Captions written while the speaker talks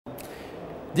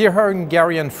Dear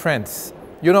Hungarian friends,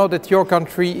 you know that your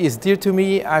country is dear to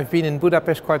me. I've been in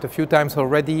Budapest quite a few times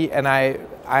already, and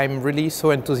I'm really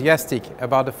so enthusiastic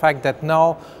about the fact that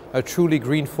now a truly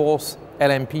green force,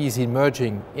 LMP, is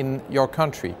emerging in your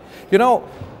country. You know,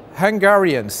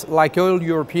 Hungarians, like all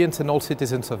Europeans and all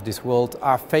citizens of this world,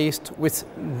 are faced with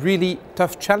really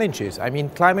tough challenges. I mean,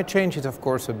 climate change is of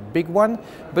course a big one,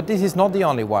 but this is not the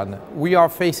only one. We are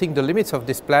facing the limits of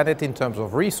this planet in terms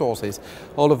of resources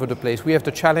all over the place. We have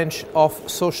the challenge of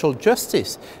social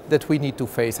justice that we need to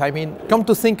face. I mean, come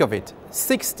to think of it,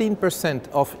 16%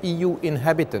 of EU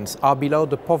inhabitants are below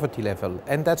the poverty level,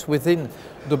 and that's within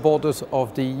the borders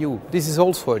of the EU. This is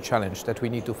also a challenge that we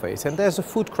need to face. And there's a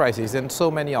food crisis and so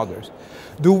many others.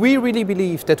 Do we really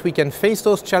believe that we can face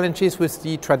those challenges with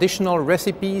the traditional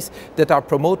recipes that are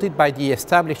promoted by the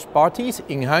established parties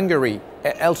in Hungary,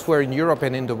 elsewhere in Europe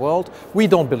and in the world? We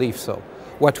don't believe so.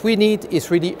 What we need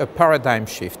is really a paradigm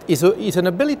shift, is an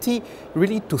ability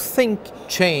really to think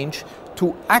change,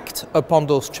 to act upon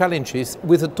those challenges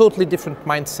with a totally different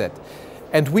mindset.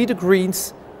 And we, the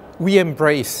Greens, we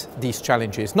embrace these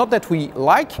challenges. Not that we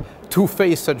like to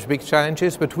face such big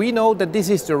challenges, but we know that this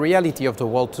is the reality of the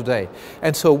world today.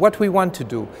 And so what we want to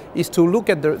do is to look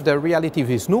at the reality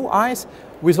with new eyes,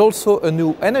 with also a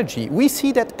new energy. We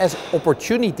see that as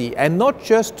opportunity and not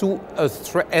just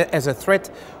as a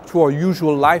threat to our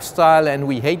usual lifestyle, and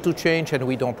we hate to change and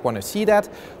we don't want to see that.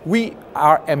 We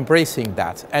are embracing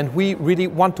that, and we really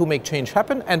want to make change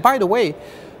happen. And by the way,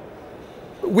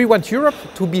 we want Europe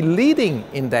to be leading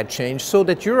in that change so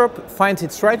that Europe finds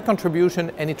its right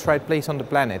contribution and its right place on the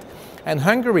planet. And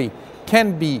Hungary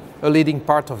can be a leading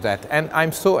part of that. And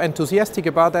I'm so enthusiastic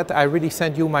about that. I really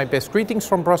send you my best greetings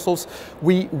from Brussels.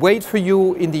 We wait for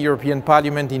you in the European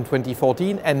Parliament in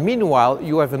 2014. And meanwhile,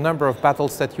 you have a number of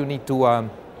battles that you need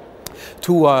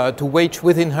to wage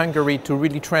within Hungary to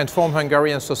really transform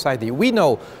Hungarian society. We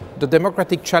know the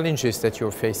democratic challenges that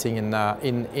you're facing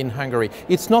in Hungary.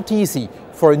 It's not easy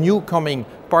for a new coming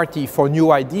party, for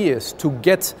new ideas to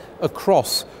get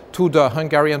across to the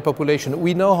Hungarian population.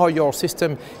 We know how your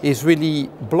system is really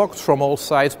blocked from all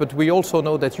sides, but we also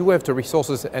know that you have the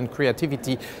resources and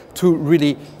creativity to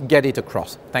really get it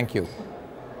across. Thank you.